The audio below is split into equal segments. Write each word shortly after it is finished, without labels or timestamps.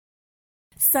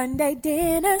Sunday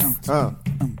dinners.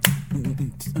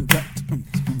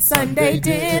 Sunday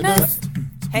dinners.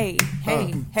 Hey,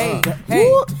 hey, hey,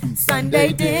 hey.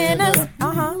 Sunday dinners.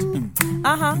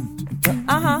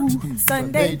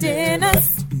 Sunday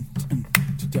dinners.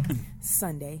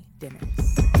 Sunday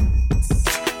dinners.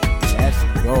 Let's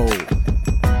go.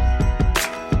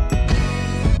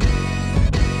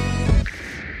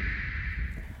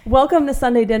 Welcome to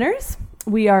Sunday Dinners.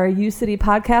 We are a U City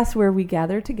podcast where we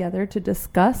gather together to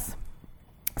discuss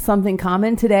something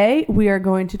common. Today, we are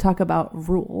going to talk about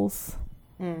rules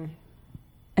and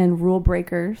rule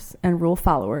breakers and rule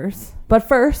followers. But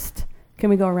first, can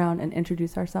we go around and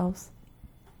introduce ourselves,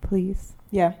 please?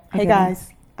 Yeah. Hey, Okay.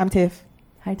 guys. I'm Tiff.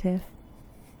 Hi, Tiff.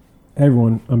 Hey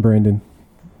everyone, I'm Brandon.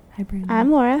 Hi, Brandon.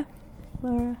 I'm Laura.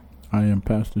 Laura. I am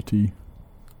Pastor T,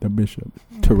 the Bishop,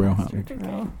 Terrell Huntley.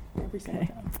 Okay.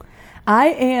 I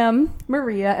am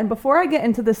Maria, and before I get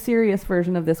into the serious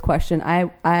version of this question,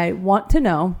 I want to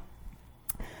know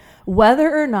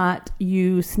whether or not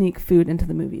you sneak food into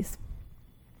the movies.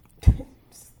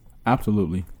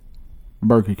 Absolutely.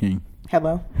 Burger King.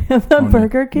 Hello. The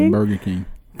Burger King? Burger King.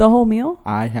 The whole meal?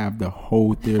 I have the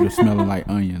whole theater smelling like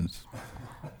onions.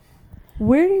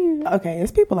 Where do you Okay,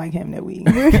 it's people like him that we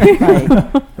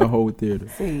The whole theater.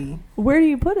 see. where do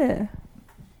you put it?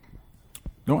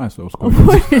 Don't ask those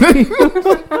questions.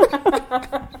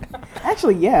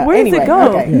 Actually, yeah. Where anyway, does it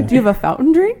go? Okay. Yeah. Do you have a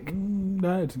fountain drink?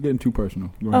 That's getting too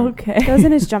personal. Go ahead. Okay. It was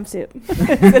in his jumpsuit.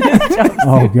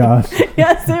 Oh gosh.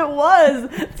 Yes, it was.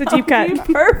 It's a deep cut.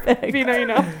 Perfect. If you know, you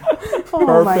know.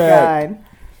 Oh my Perfect. God.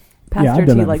 Pastor I've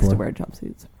done T that likes to before. wear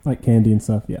jumpsuits. Like candy and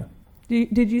stuff, yeah.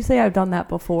 Did you say I've done that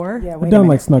before? Yeah. I've Wait a done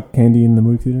minute. like snuck candy in the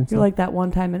movie theater and You're stuff. like that one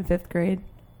time in 5th grade.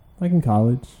 Like in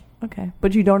college. Okay.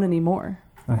 But you don't anymore.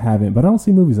 I haven't, but I don't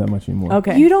see movies that much anymore.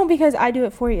 Okay. You don't because I do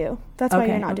it for you. That's why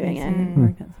Okay, you're not okay, doing so it. you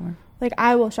work it somewhere. Like,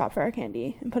 I will shop for our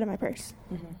candy and put it in my purse.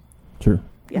 True.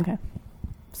 Yeah. Okay.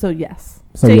 So yes.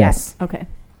 So So yes. Okay.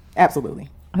 Absolutely.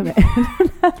 Okay.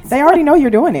 They already know you're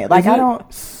doing it. Like, Is I it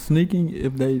don't. sneaking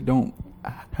if they don't.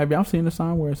 Have y'all seen the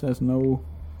sign where it says no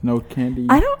candy?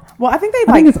 I don't. Well, I think they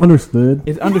I like. think it's understood.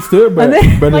 It's understood, but Like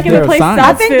is in a there a place sign?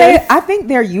 I that's- think I think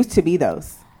there used to be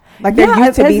those. Like there Yeah,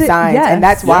 used to be as it- signs, yes. and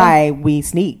that's Yeah. why we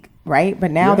sneak, right?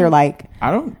 But now Yeah. they're like, I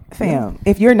don't. fam,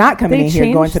 if you're not coming They in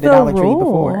here going to changed the the Dollar Tree rule.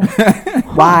 before,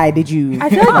 why did you?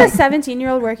 I feel like the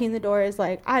 17-year-old working the door is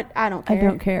like, I don't I care.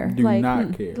 don't care. Do Like,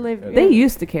 not care. live- at They all.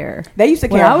 used to care. They used to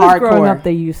When care I was growing hardcore. up,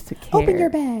 they used to care. Open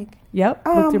your bag. Yep.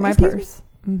 Look through my excuse me? purse.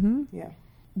 Mm-hmm. Yeah.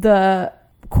 The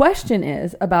question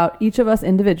is about each of us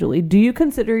individually. Do you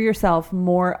consider yourself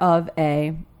more of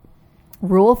a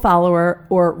rule follower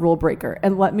or rule breaker?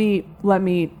 And let me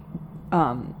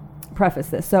preface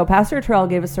this. So Pastor Terrell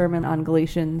gave a sermon on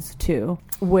Galatians 2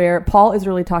 where Paul is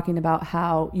really talking about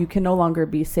how you can no longer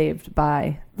be saved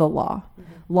by the law.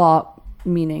 Law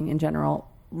meaning in general,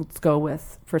 let's go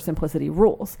with, for simplicity,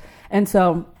 rules. And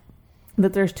so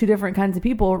that there's two different kinds of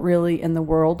people really in the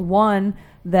world. One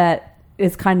that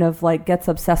is kind of like gets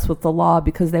obsessed with the law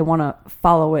because they want to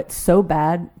follow it so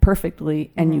bad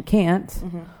perfectly and you can't.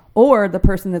 Or the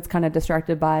person that's kind of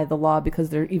distracted by the law because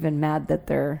they're even mad that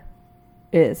there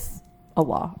is a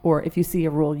law. Or if you see a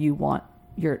rule, you want,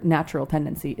 your natural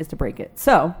tendency is to break it.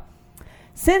 So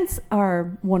since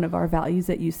one of our values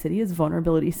at U City is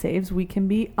vulnerability saves, we can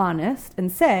be honest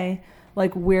and say,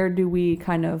 like, where do we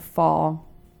kind of fall?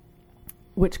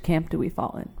 Which camp do we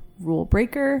fall in? Rule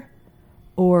breaker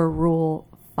or rule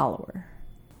follower?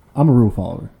 I'm a rule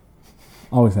follower.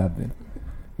 Always have been.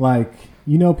 Like,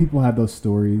 you know, people have those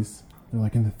stories. They're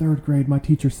like, in the 3rd grade, my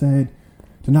teacher said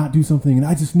to not do something, and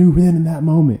I just knew then in that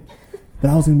moment that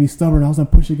I was going to be stubborn. I was going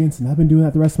to push against it, and I've been doing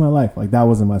that the rest of my life. Like, that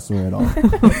wasn't my story at all.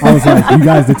 I was like, you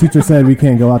guys, the teacher said we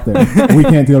can't go out there. We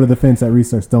can't go to the fence at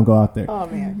research. Don't go out there. Oh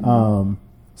man.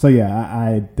 So, yeah,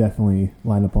 I definitely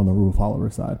line up on the rule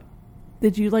follower side.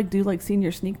 Did you do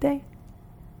senior sneak day?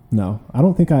 No, I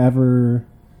don't think I ever.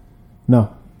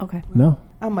 No, Okay. no.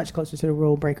 I'm much closer to the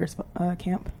rule breakers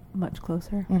camp. Much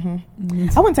closer. I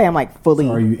wouldn't say I'm like fully.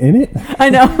 So are you in it? I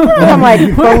know. I'm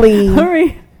like fully.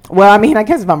 Hurry. Well, I mean, I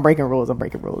guess if I'm breaking rules, I'm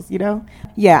breaking rules, you know?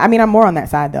 Yeah, I mean, I'm more on that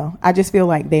side, though. I just feel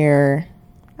like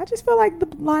the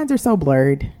lines are so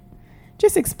blurred.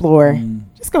 Just explore.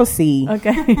 Just go see.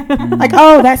 Okay. Like,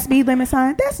 oh, that speed limit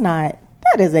sign,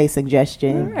 that is a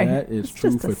suggestion. All right. That is It's true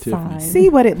just for a Tiffany. sign. See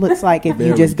what it looks like if you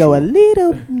Very just go a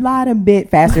little bit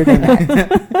faster than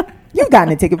that. You've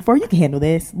gotten a ticket before. You can handle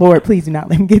this. Lord, please do not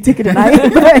let me get a ticket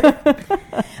tonight.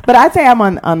 but I'd say I'm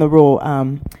on the rule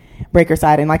breaker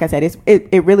side, and like I said,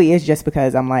 it really is just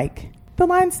because I'm like, the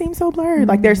lines seem so blurred.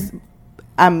 Like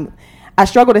I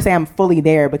struggle to say I'm fully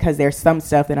there because there's some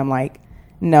stuff that I'm like,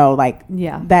 no, like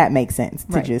Yeah. that makes sense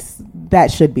to Right. just,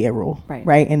 that should be a rule. Right.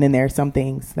 Right. And then there are some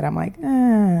things that I'm like,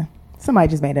 somebody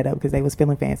just made it up because they was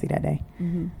feeling fancy that day.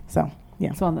 Mm-hmm. So,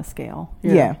 yeah. So on the scale.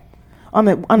 Yeah. On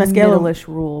a scale of, middle-ish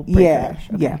rule. yeah. breaker-ish.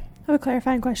 Okay. Yeah. I have a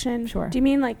clarifying question. Sure. Do you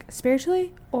mean like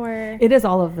spiritually or It is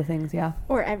all of the things, yeah.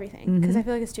 or everything? Because Mhm. I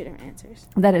feel like it's two different answers.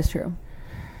 That is true.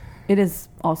 It is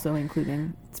also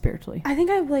including spiritually. I think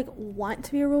I like want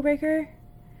to be a rule breaker,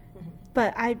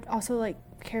 but I also like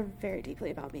care very deeply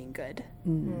about being good.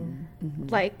 Mm-hmm.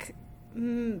 Like,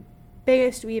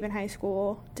 biggest dweeb in high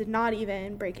school, did not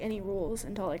even break any rules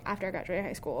until like after I graduated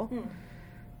high school.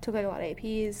 Took like a lot of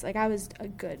APs. Like I was a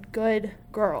good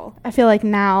girl. I feel like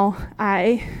now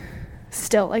I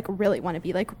still like really want to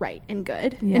be like right and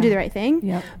good and do the right thing.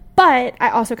 Yep. But I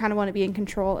also kind of want to be in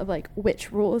control of like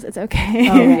which rules it's okay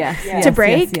Oh, yes. Yes, to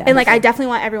break. yes, yes. And like I definitely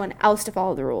want everyone else to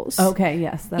follow the rules. Okay,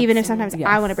 yes. Even if sometimes yes.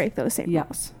 I want to break those same Yep.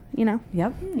 rules. You know?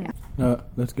 Yep.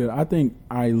 That's good. I think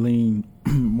I lean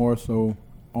more so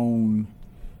on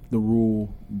the rule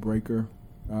breaker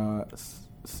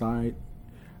side,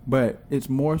 but it's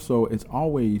more so. It's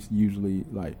always usually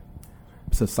like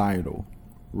societal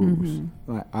rules.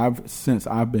 Like since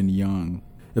I've been young,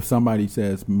 if somebody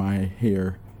says my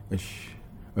hair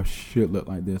should look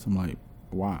like this, I'm like,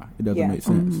 why? It doesn't make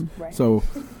sense. Right. So,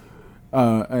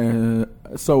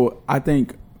 so I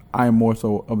think I am more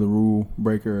so of the rule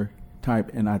breaker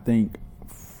type, and I think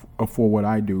for what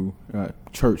I do,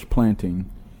 church planting,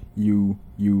 you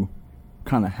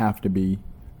kind of have to be,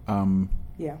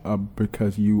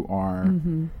 because you are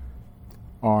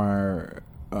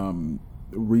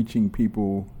reaching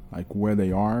people like where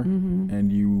they are, and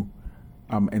you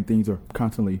and things are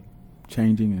constantly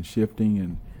changing and shifting,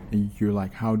 and you're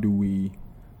like, how do we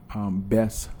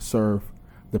best serve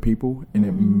the people? And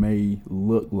it may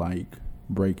look like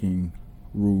breaking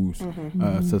rules,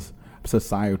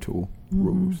 societal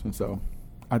rules, and so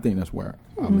I think that's where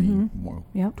I lean more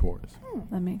towards.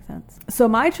 That makes sense. So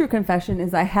my true confession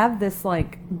is I have this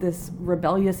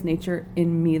rebellious nature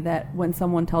in me that when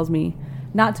someone tells me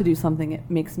not to do something, it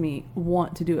makes me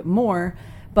want to do it more.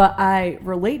 But I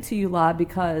relate to you, La,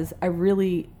 because I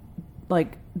really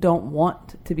like don't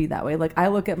want to be that way. Like I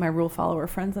look at my rule follower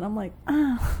friends and I'm like,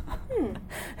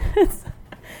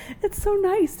 it's so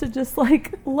nice to just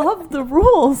like love the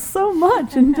rules so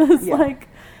much and just like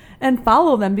and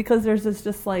follow them, because there's this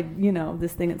just like, you know,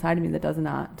 this thing inside of me that doesn't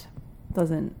have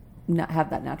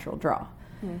that natural draw.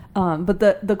 But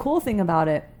the cool thing about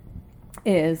it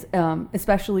is,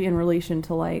 especially in relation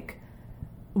to like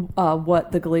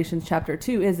what the Galatians chapter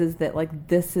 2 is that like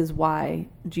this is why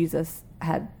Jesus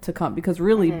had to come, because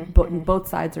really both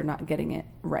sides are not getting it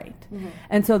right.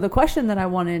 And so the question that I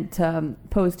wanted to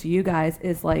pose to you guys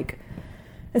is like,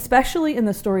 especially in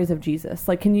the stories of Jesus,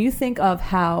 like can you think of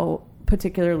how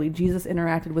particularly Jesus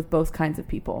interacted with both kinds of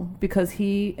people? Because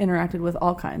he interacted with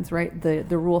all kinds, right? The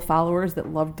rule followers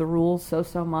that loved the rules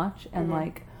so much, and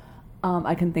like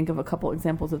I can think of a couple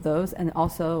examples of those, and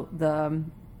also the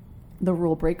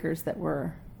rule breakers that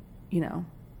were, you know,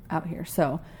 out here.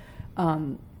 So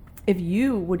if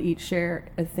you would each share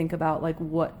and think about like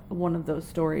what one of those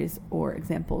stories or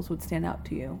examples would stand out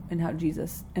to you and how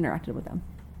Jesus interacted with them.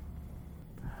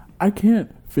 I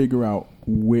can't figure out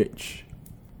which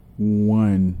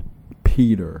one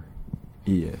Peter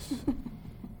is.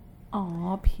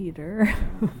 Aw, Peter.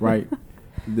 Right?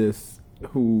 This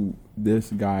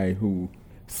guy who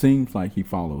seems like he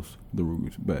follows the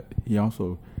rules, but he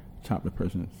also chopped the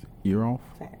person's ear off.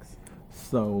 Facts.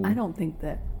 So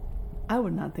I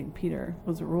would not think Peter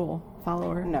was a rule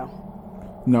follower.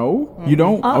 No, you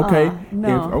don't. Okay,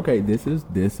 no.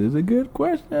 This is a good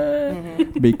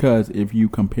question, because if you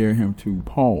compare him to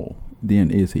Paul,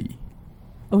 then is he?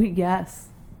 Oh, yes.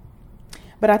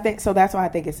 But I think, so that's why I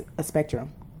think it's a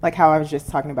spectrum. Like how I was just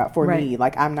talking about for me,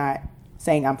 like I'm not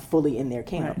saying I'm fully in their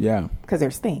camp. Yeah. Because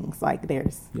there's things, like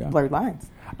there's blurred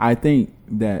lines. I think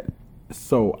that,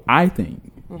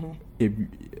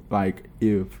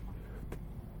 if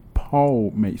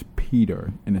Paul makes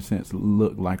Peter, in a sense,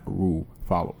 look like a rule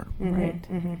follower. Right.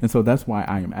 And so that's why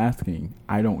I am asking,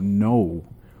 I don't know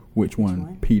which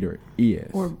one Peter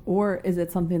is. Or is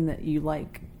it something that you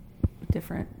like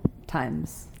different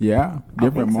times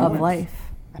different moments of life?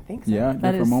 I think so. Yeah, That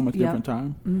different is- moments, yep. different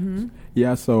time. Mm-hmm.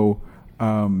 Yeah, so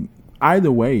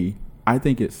either way, I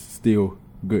think it's still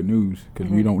good news,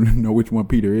 because we don't know which one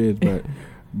Peter is,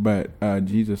 but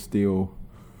Jesus still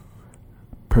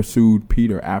pursued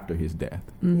Peter after his death,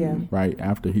 Yeah. right?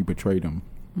 After he betrayed him.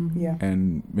 Yeah.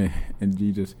 And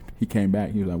Jesus, he came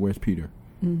back, he was like, where's Peter?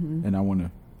 And I want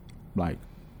to, like,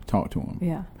 talk to him,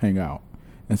 Yeah. hang out.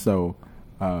 And so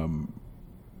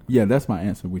yeah, that's my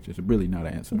answer, which is really not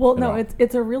an answer. Well, at no, all.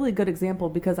 it's a really good example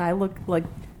because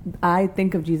I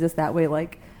think of Jesus that way.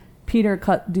 Like Peter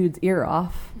cut dude's ear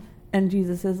off, and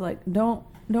Jesus is like, don't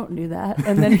do that.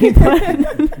 And then he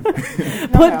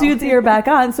put dude's ear back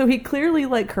on. So he clearly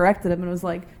like corrected him and was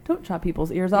like, don't chop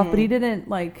people's ears off. But he didn't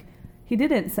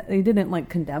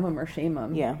condemn him or shame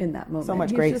him in that moment. So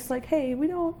much He's grace. just like, hey, we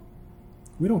don't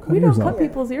cut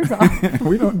people's ears off.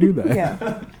 We don't do that.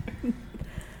 Yeah.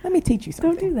 Let me teach you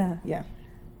something. Don't do that. Yeah.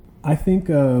 I think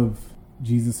of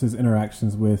Jesus's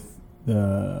interactions with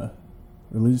the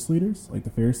religious leaders, like the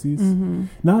Pharisees. Mm-hmm.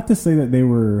 Not to say that they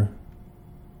were.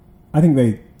 I think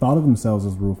they thought of themselves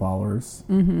as rule followers.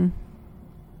 Mm-hmm.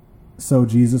 So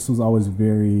Jesus was always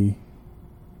very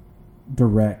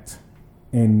direct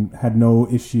and had no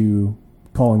issue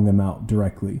calling them out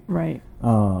directly. Right.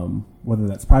 Whether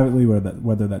that's privately,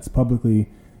 whether that's publicly.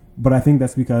 But I think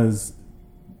that's because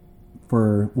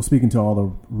speaking to all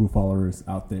the rule followers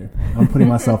out there, I'm putting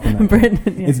myself in that.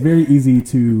 Brandon, yeah. It's very easy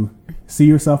to see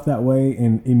yourself that way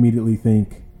and immediately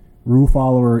think rule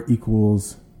follower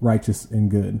equals righteous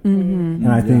and good. Mm-hmm.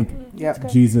 And I think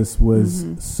Jesus was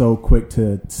so quick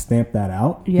to stamp that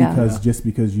out because just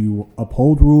because you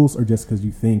uphold rules or just because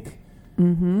you think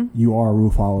you are a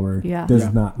rule follower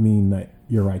does not mean that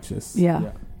you're righteous.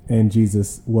 Yeah. And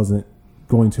Jesus wasn't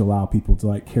going to allow people to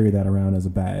like carry that around as a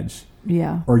badge.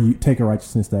 Yeah. Or you take a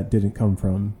righteousness that didn't come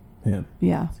from him.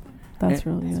 Yeah. That's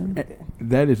really good.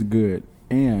 That is good.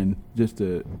 And just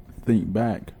to think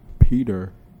back,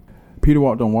 Peter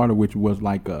walked on water, which was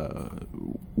like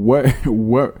what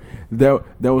there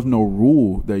was no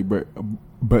rule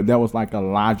but that was like a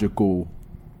logical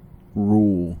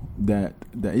rule that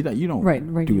you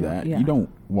don't do that. Yeah. You don't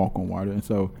walk on water. And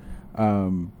so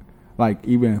like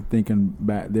even thinking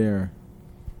back there,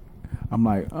 I'm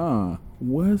like,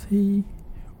 was he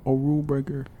a rule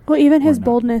breaker? Well, even his not?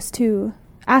 boldness to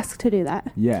ask to do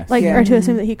that, Yes. like or to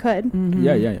assume that he could, Mm-hmm.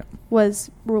 Yeah. was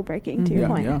rule breaking. To your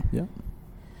point. Yeah.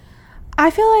 I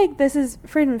feel like this is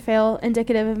freedom to fail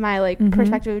indicative of my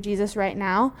perspective of Jesus right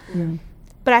now. Yeah.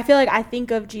 But I feel like I think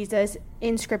of Jesus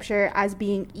in scripture as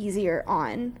being easier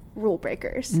on rule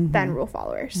breakers than rule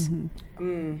followers,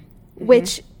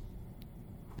 which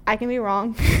I can be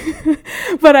wrong,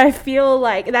 but I feel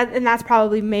like that, and that's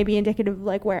probably maybe indicative of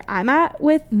like where I'm at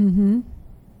with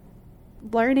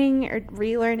learning or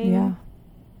relearning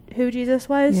who Jesus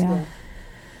was. Yeah.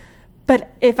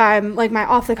 But if I'm like my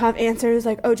off the cuff answer is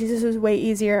like, oh, Jesus was way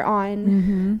easier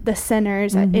on the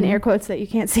sinners in air quotes that you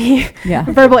can't see. Yeah.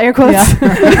 Verbal air quotes.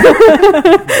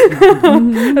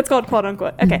 That's called quote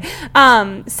unquote. Okay.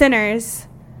 Sinners,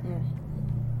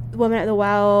 the woman at the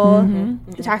well,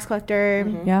 the tax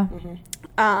collector. Yeah.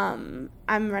 I'm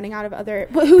running out of other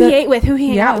who he ate with, who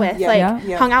he hung out with,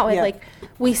 hung out with. Yeah. Like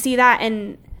we see that,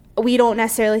 and we don't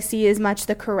necessarily see as much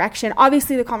the correction.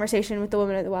 Obviously, the conversation with the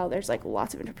woman at the well, there's like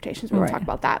lots of interpretations. We'll talk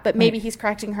about that, but maybe he's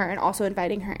correcting her and also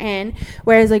inviting her in.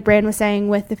 Whereas, like Brand was saying,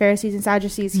 with the Pharisees and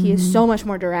Sadducees, he is so much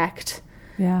more direct.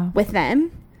 With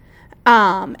them,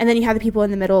 and then you have the people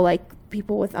in the middle, like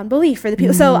people with unbelief, or the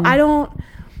people. So I don't.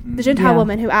 The Gentile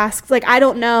woman who asks, like, I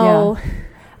don't know. Yeah.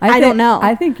 I don't know.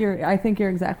 I think you're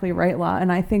exactly right, La.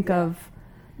 And I think of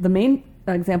the main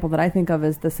example that I think of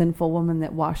is the sinful woman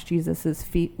that washed Jesus's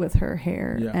feet with her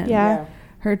hair and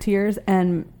her tears.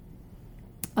 And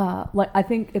I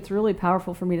think it's really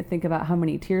powerful for me to think about how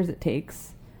many tears it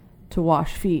takes to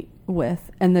wash feet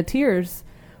with, and the tears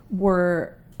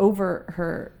were over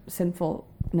her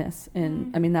sinfulness.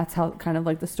 And I mean, that's how kind of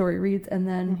like the story reads. And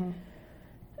then.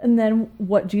 And then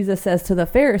what Jesus says to the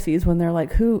Pharisees when they're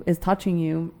like, who is touching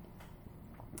you?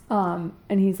 And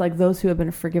he's like, those who have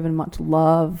been forgiven much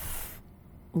love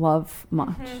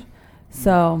much.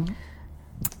 So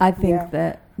I think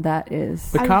that is.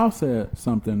 But Kyle said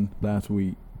something last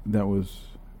week that was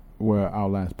our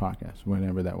last podcast,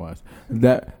 whenever that was.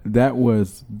 That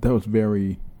was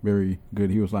very, very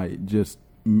good. He was like, just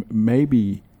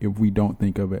maybe if we don't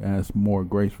think of it as more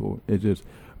graceful, it just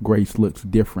grace looks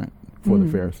different for the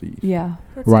Pharisees. Yeah.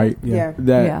 Right? Yeah.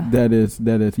 That is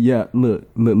look,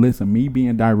 listen, me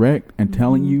being direct and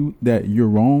telling you that you're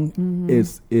wrong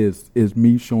is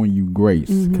me showing you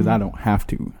grace, because I don't have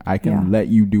to. I can let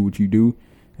you do what you do,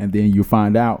 and then you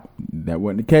find out that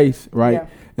wasn't the case, right? Yeah.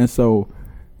 And so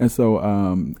I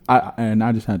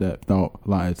just had that thought,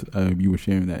 Liz, you were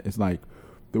sharing that. It's like,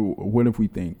 what if we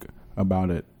think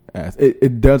about it as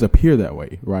it does appear that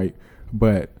way, right?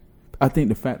 But I think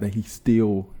the fact that he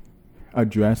still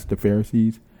addressed the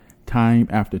Pharisees time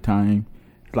after time,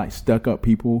 like stuck up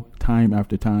people time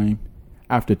after time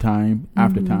after time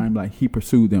after time, like he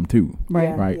pursued them too.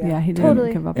 Right. Yeah, he didn't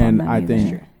totally give up and on them I either.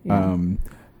 think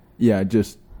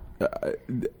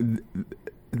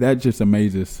that just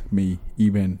amazes me,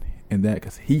 even in that,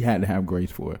 because he had to have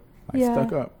grace for it. Like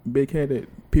stuck up, big headed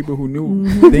people who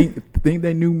knew think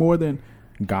they knew more than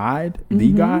God,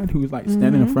 the God who's like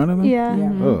standing in front of them.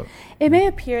 Yeah. It may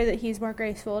appear that he's more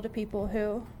graceful to people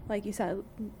who, like you said,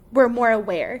 were more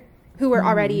aware, who were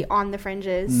already on the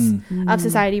fringes of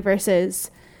society,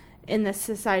 versus in the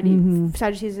society,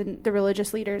 Sadducees and the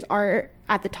religious leaders are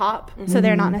at the top, so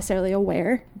they're not necessarily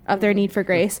aware of their need for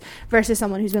grace, versus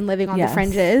someone who's been living on the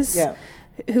fringes,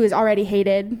 who is already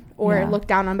hated or looked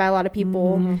down on by a lot of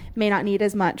people, may not need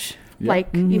as much. Like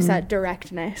you said,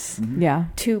 directness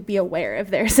to be aware of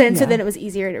their sin. So then it was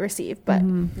easier to receive. But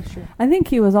I think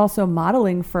he was also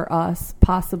modeling for us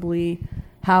possibly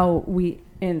how we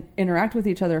interact with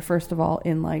each other, first of all,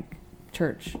 in like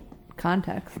church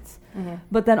contexts,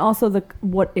 but then also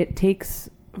what it takes,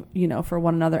 for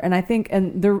one another. And I think,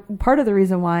 and the part of the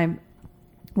reason why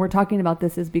we're talking about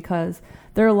this is because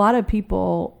there are a lot of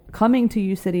people coming to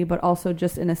U City, but also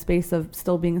just in a space of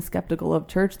still being skeptical of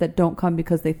church, that don't come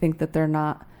because they think that they're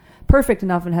not perfect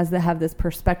enough, and have this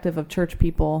perspective of church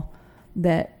people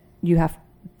that you have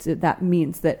to, that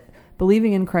means that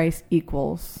believing in Christ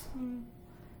equals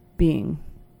being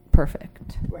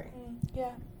perfect. Right.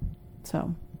 Yeah.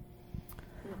 So.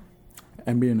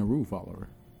 And being a rule follower.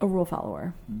 A rule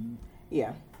follower.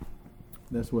 Yeah.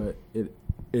 That's what it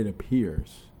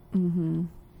appears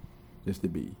just to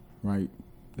be, right?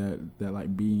 That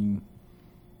like being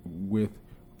with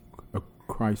a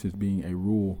Christ as being a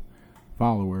rule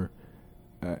follower,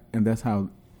 and that's how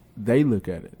they look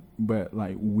at it. But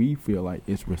like we feel like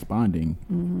it's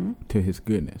responding to His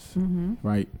goodness,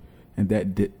 right? And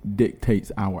that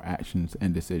dictates our actions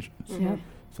and decisions. Yep.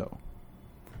 So,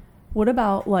 what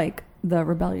about like the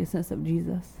rebelliousness of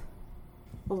Jesus?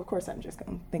 Well, of course, I'm just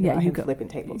going to think about him flipping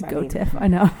tables. Go, Tiff. I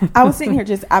know. I was sitting here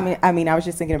I was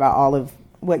just thinking about all of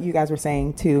what you guys were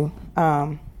saying too.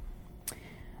 But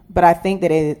I think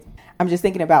that I'm just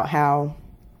thinking about how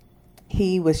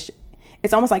it's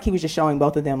almost like he was just showing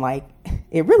both of them, like,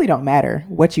 it really don't matter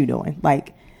what you're doing.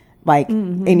 Like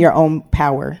in your own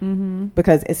power,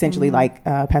 because essentially like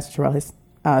Pastor Terrell has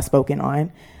spoken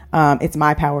on, it's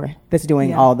my power that's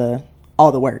doing all the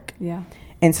work. Yeah.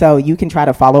 And so you can try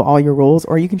to follow all your rules,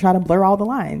 or you can try to blur all the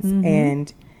lines.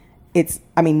 And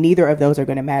neither of those are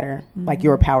going to matter, like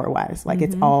your power wise, like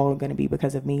it's all going to be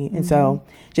because of me. And so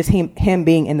just him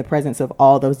being in the presence of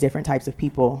all those different types of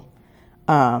people,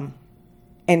 and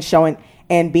showing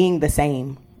and being the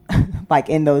same, like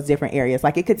in those different areas,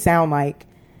 like it could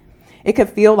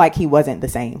feel like he wasn't the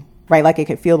same, right? Like it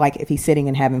could feel like if he's sitting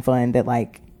and having fun, that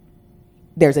like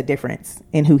there's a difference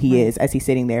in who he is as he's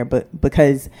sitting there. But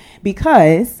because we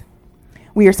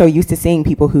are so used to seeing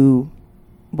people who,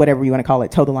 whatever you want to call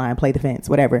it, toe the line, play the fence,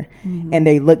 whatever, and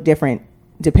they look different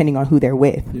depending on who they're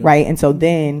with, right? And so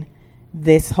then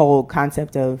this whole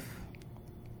concept of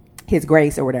His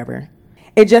grace or whatever,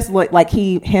 it just looked like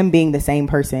him being the same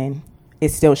person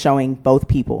is still showing both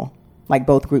people, like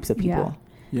both groups of people,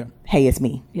 hey, it's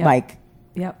me, like,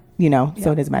 so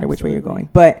it doesn't matter which way you're going.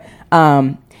 But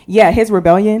his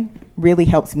rebellion really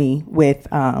helps me with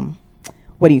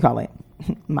what do you call it?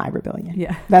 My rebellion.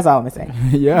 Yeah, that's all I'm gonna say.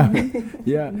 Yeah.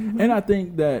 And I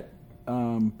think that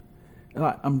I'm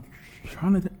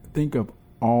trying to think of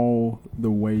all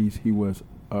the ways he was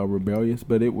rebellious,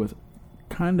 but it was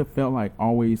kind of felt like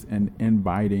always an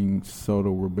inviting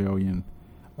subtle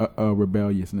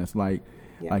rebelliousness, like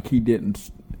he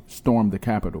didn't storm the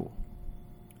Capitol.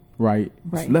 Right.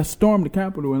 So let's storm the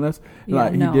Capitol, and it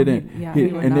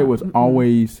was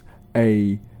always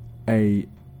a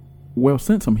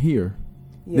since I'm here,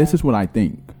 this is what I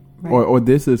think, or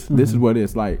this is what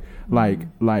it's like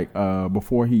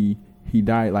before he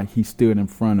died, like he stood in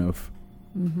front of,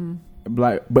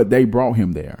 but they brought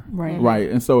him there,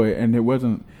 right, and so it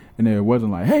wasn't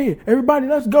like, hey, everybody,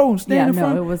 let's go and stand in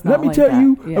front. It was not. Let me like tell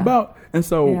you about, and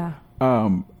so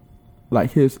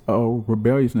like his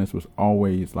rebelliousness was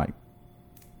always like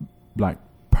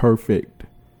perfect,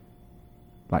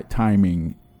 like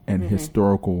timing and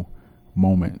historical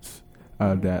moments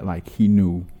that like he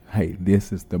knew, hey,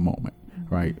 this is the moment,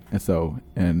 right? And so,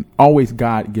 and always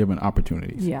God-given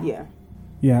opportunities.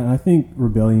 And I think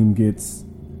rebellion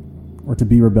to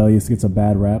be rebellious gets a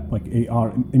bad rap. Like it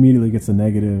immediately gets a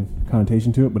negative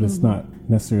connotation to it, but it's not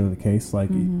necessarily the case. Like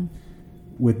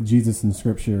with Jesus in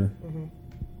Scripture,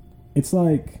 it's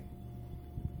like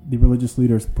the religious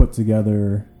leaders put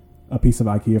together a piece of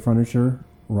IKEA furniture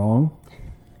wrong.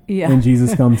 And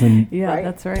Jesus comes and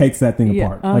that's right. takes that thing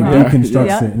apart, like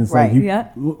deconstructs it, and it's like,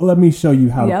 let me show you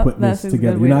how to put this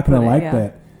together. You're not going to like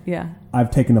that. I've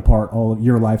taken apart all of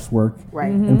your life's work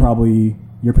and probably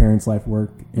your parents' life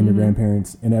work and your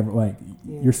grandparents and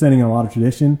you're setting a lot of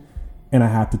tradition, and I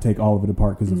have to take all of it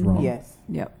apart because it's wrong. Yes.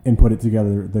 Yep. And put it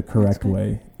together the correct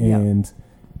way. Yep. And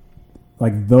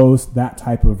that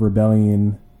type of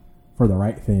rebellion for the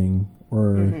right thing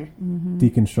or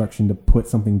deconstruction to put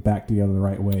something back together the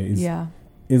right way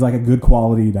is like a good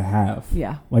quality to have.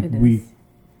 Yeah. Like it is.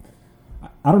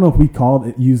 I don't know if we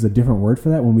use a different word for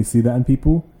that when we see that in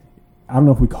people. I don't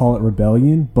know if we call it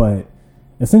rebellion, but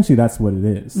essentially that's what it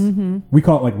is. We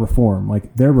call it like reform.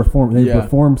 Like they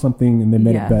reformed something and they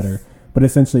made it better. But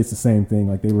essentially it's the same thing.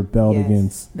 Like they rebelled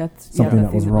against something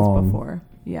that was wrong before.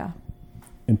 Yeah.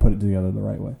 And put it together the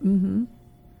right way.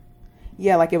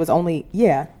 Yeah, like it was only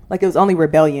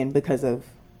rebellion because of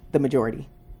the majority.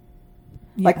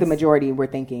 Yes. Like the majority were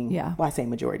thinking, well, I say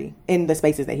majority, in the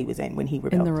spaces that he was in when he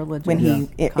rebelled. In the religion. When he,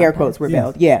 air quotes,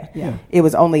 rebelled. Yeah. It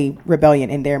was only rebellion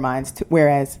in their minds.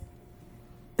 Whereas,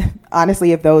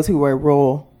 honestly, if those who were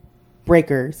rule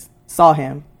breakers saw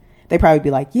him, they'd probably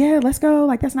be like, yeah, let's go.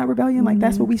 Like, that's not rebellion. Like,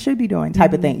 that's what we should be doing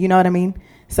type of thing. You know what I mean?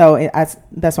 So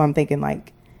that's why I'm thinking,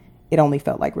 like, it only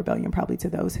felt like rebellion probably to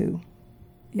those who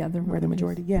were the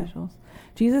majority. Yeah.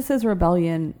 Jesus'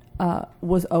 rebellion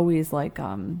was always like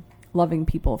loving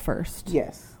people first.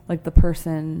 Yes. Like the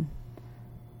person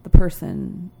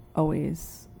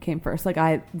always came first. Like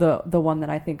the one that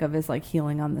I think of is like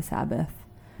healing on the Sabbath,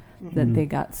 that they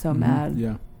got so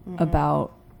mad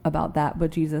about that.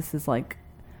 But Jesus is like,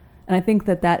 and I think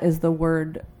that is the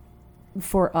word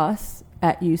for us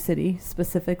at U City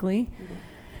specifically,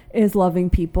 is loving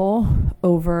people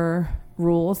over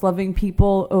rules, loving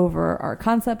people over our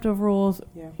concept of rules,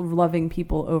 loving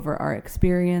people over our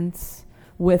experience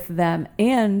with them,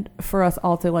 and for us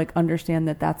all to like understand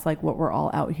that that's like what we're all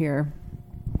out here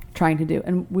trying to do.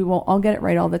 And we won't all get it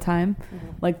right all the time.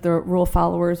 Like the rule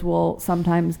followers will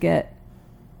sometimes get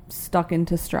stuck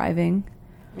into striving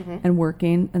and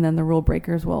working, and then the rule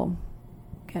breakers will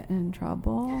get in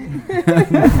trouble.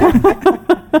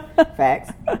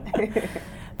 Facts.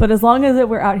 But as long as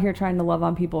we're out here trying to love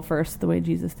on people first, the way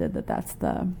Jesus did, that's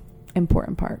the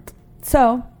important part.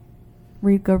 So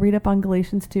go read up on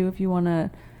Galatians 2 if you want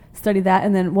to study that.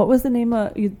 And then what was the name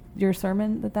of your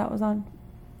sermon that was on?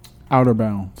 Outer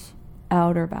Bounds.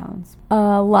 Outer Bounds.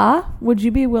 La, would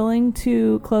you be willing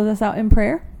to close us out in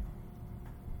prayer?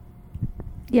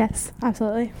 Yes,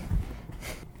 absolutely.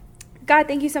 God,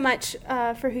 thank you so much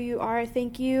for who you are.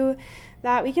 Thank you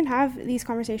that we can have these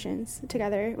conversations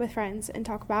together with friends and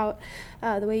talk about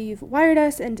the way you've wired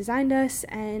us and designed us,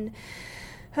 and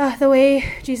the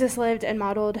way Jesus lived and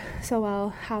modeled so well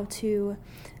how to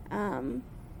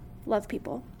love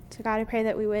people. So God, I pray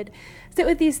that we would sit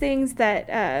with these things,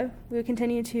 that we would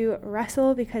continue to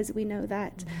wrestle, because we know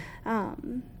that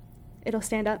it'll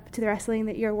stand up to the wrestling,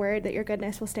 that your word, that your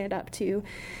goodness will stand up to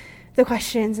the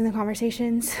questions and the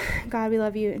conversations. God, we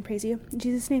love you and praise you. In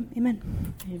Jesus' name,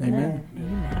 amen. Amen.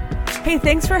 Hey,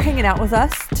 thanks for hanging out with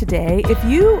us today. If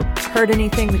you heard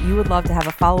anything that you would love to have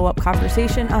a follow-up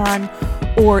conversation on,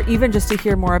 or even just to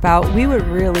hear more about, we would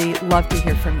really love to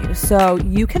hear from you. So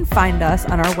you can find us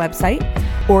on our website,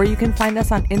 or you can find us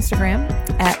on Instagram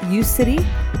at ucity.lfc.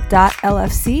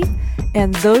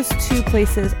 And those two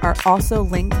places are also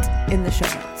linked in the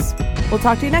show notes. We'll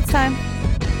talk to you next time.